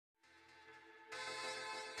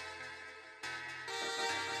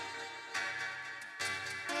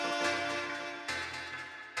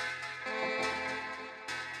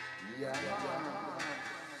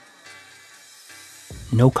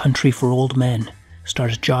No Country for Old Men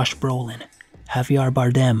stars Josh Brolin, Javier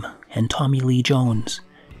Bardem, and Tommy Lee Jones.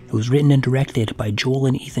 It was written and directed by Joel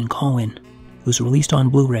and Ethan Coen. It was released on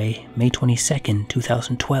Blu-ray May 22nd,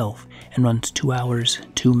 2012, and runs 2 hours,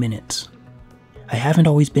 2 minutes. I haven't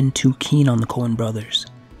always been too keen on the Coen brothers.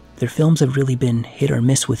 Their films have really been hit or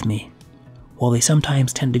miss with me. While they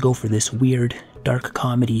sometimes tend to go for this weird, dark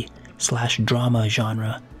comedy/drama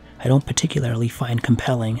genre, I don't particularly find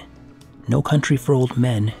compelling. No Country for Old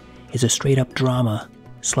Men is a straight-up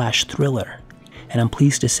drama/thriller, and I'm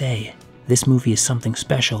pleased to say this movie is something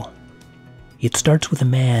special. It starts with a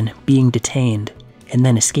man being detained and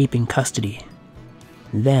then escaping custody.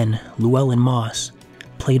 Then Llewellyn Moss,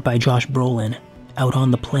 played by Josh Brolin, out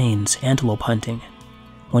on the plains antelope hunting.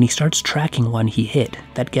 When he starts tracking one he hit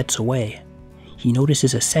that gets away, he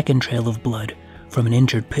notices a second trail of blood from an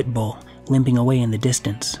injured pit bull limping away in the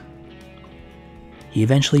distance. He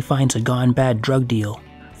eventually finds a gone bad drug deal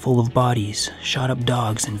full of bodies, shot up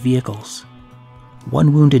dogs, and vehicles.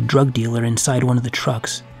 One wounded drug dealer inside one of the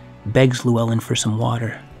trucks begs Llewellyn for some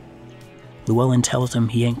water. Llewellyn tells him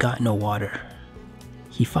he ain't got no water.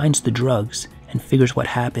 He finds the drugs and figures what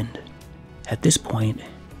happened. At this point,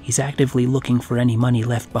 he's actively looking for any money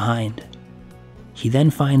left behind. He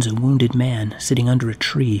then finds a wounded man sitting under a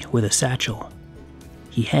tree with a satchel.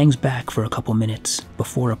 He hangs back for a couple minutes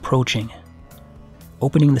before approaching.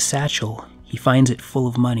 Opening the satchel, he finds it full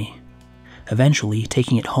of money, eventually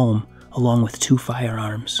taking it home along with 2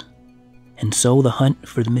 firearms. And so the hunt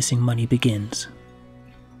for the missing money begins.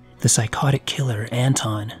 The psychotic killer,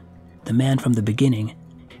 Anton, the man from the beginning,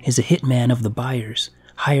 is a hitman of the buyers,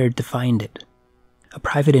 hired to find it. A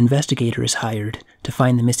private investigator is hired to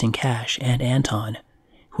find the missing cash and Anton,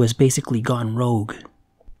 who has basically gone rogue.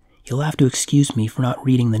 You'll have to excuse me for not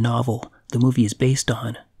reading the novel the movie is based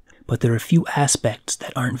on, but there are a few aspects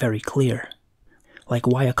that aren't very clear, like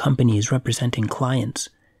why a company is representing clients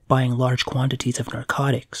buying large quantities of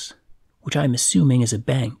narcotics, which I'm assuming is a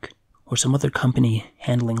bank or some other company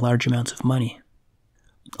handling large amounts of money.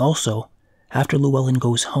 Also, after Llewellyn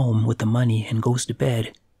goes home with the money and goes to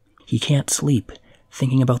bed, he can't sleep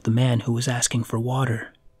thinking about the man who was asking for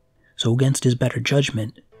water. So against his better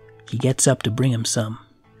judgment, he gets up to bring him some,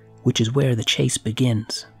 which is where the chase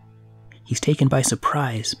begins. He's taken by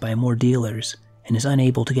surprise by more dealers and is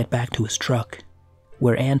unable to get back to his truck,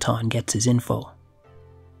 where Anton gets his info.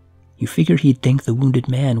 You figure he'd think the wounded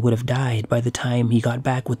man would have died by the time he got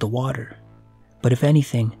back with the water, but if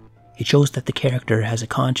anything, it shows that the character has a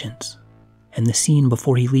conscience, and the scene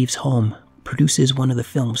before he leaves home produces one of the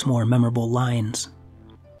film's more memorable lines.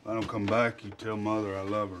 If I don't come back, you tell Mother I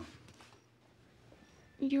love her.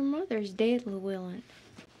 Your mother's dead, Llewellyn.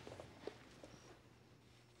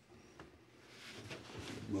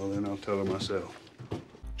 Well, then I'll tell her myself.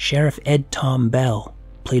 Sheriff Ed Tom Bell,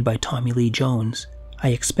 played by Tommy Lee Jones, I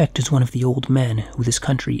expect is one of the old men who this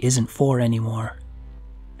country isn't for anymore.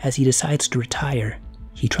 As he decides to retire,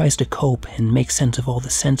 he tries to cope and make sense of all the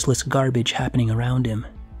senseless garbage happening around him.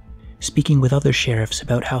 Speaking with other sheriffs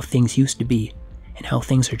about how things used to be and how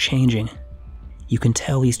things are changing, you can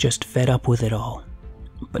tell he's just fed up with it all,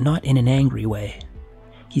 but not in an angry way.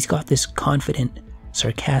 He's got this confident,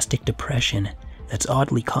 sarcastic depression that's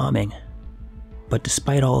oddly calming. But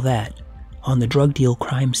despite all that, on the drug deal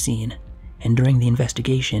crime scene and during the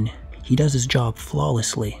investigation, he does his job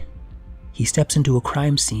flawlessly. He steps into a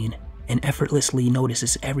crime scene and effortlessly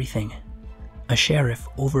notices everything. A sheriff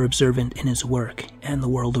over-observant in his work and the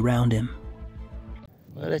world around him.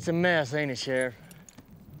 Well, it's a mess, ain't it, Sheriff?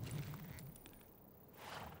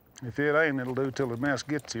 If it ain't, it'll do till the mess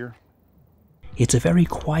gets here. It's a very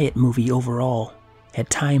quiet movie overall, at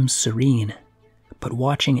times serene, but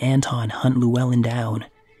watching Anton hunt Llewellyn down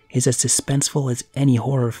is as suspenseful as any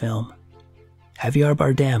horror film. Javier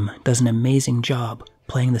Bardem does an amazing job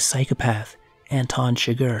playing the psychopath Anton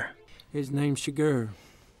Chigurh. His name's Chigurh.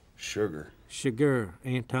 Sugar. Chigurh,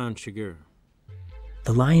 Anton Chigurh.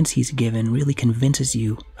 The lines he's given really convinces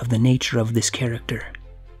you of the nature of this character.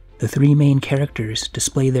 The 3 main characters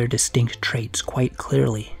display their distinct traits quite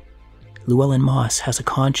clearly. Llewellyn Moss has a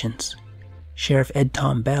conscience, Sheriff Ed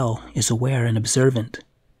Tom Bell is aware and observant,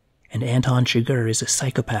 and Anton Chigurh is a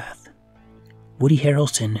psychopath. Woody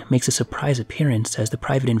Harrelson makes a surprise appearance as the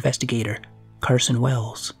private investigator, Carson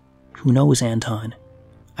Wells, who knows Anton.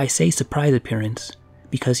 I say surprise appearance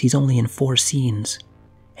because he's only in 4 scenes,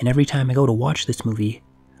 and every time I go to watch this movie,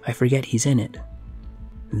 I forget he's in it.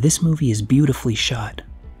 This movie is beautifully shot.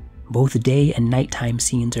 Both day and nighttime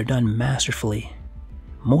scenes are done masterfully.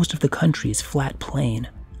 Most of the country is flat plain,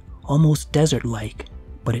 almost desert-like,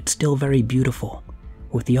 but it's still very beautiful,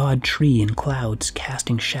 with the odd tree and clouds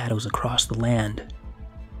casting shadows across the land.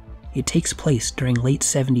 It takes place during late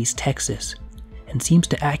 70s Texas and seems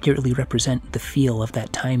to accurately represent the feel of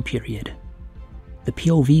that time period. The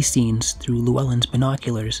POV scenes through Llewellyn's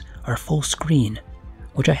binoculars are full screen,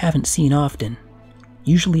 which I haven't seen often.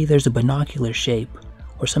 Usually there's a binocular shape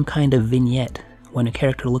or some kind of vignette when a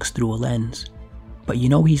character looks through a lens, but you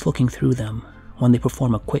know he's looking through them when they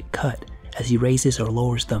perform a quick cut as he raises or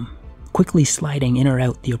lowers them, quickly sliding in or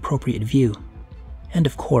out the appropriate view. And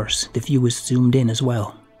of course, the view is zoomed in as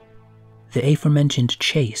well. The aforementioned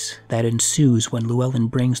chase that ensues when Llewellyn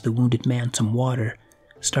brings the wounded man some water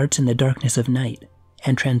starts in the darkness of night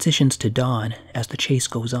and transitions to dawn as the chase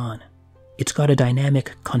goes on. It's got a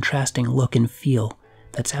dynamic, contrasting look and feel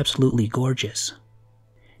that's absolutely gorgeous.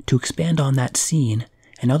 To expand on that scene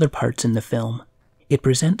and other parts in the film, it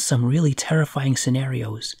presents some really terrifying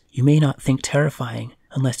scenarios you may not think terrifying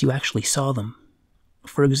unless you actually saw them.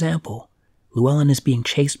 For example, Llewellyn is being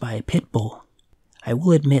chased by a pit bull. I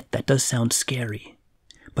will admit that does sound scary,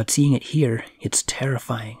 but seeing it here, it's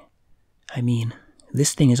terrifying. I mean,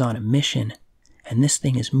 this thing is on a mission, and this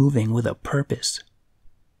thing is moving with a purpose.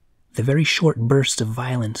 The very short bursts of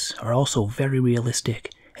violence are also very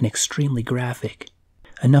realistic and extremely graphic,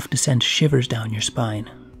 enough to send shivers down your spine.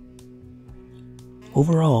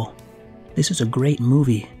 Overall, this is a great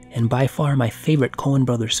movie and by far my favorite Coen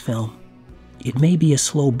Brothers film. It may be a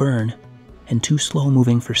slow burn and too slow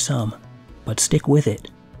moving for some, but stick with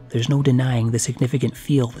it. There's no denying the significant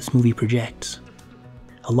feel this movie projects,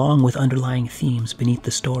 along with underlying themes beneath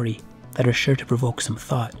the story that are sure to provoke some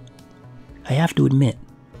thought. I have to admit,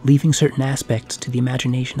 leaving certain aspects to the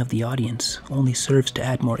imagination of the audience only serves to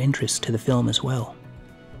add more interest to the film as well.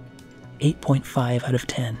 8.5 out of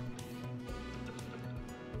 10.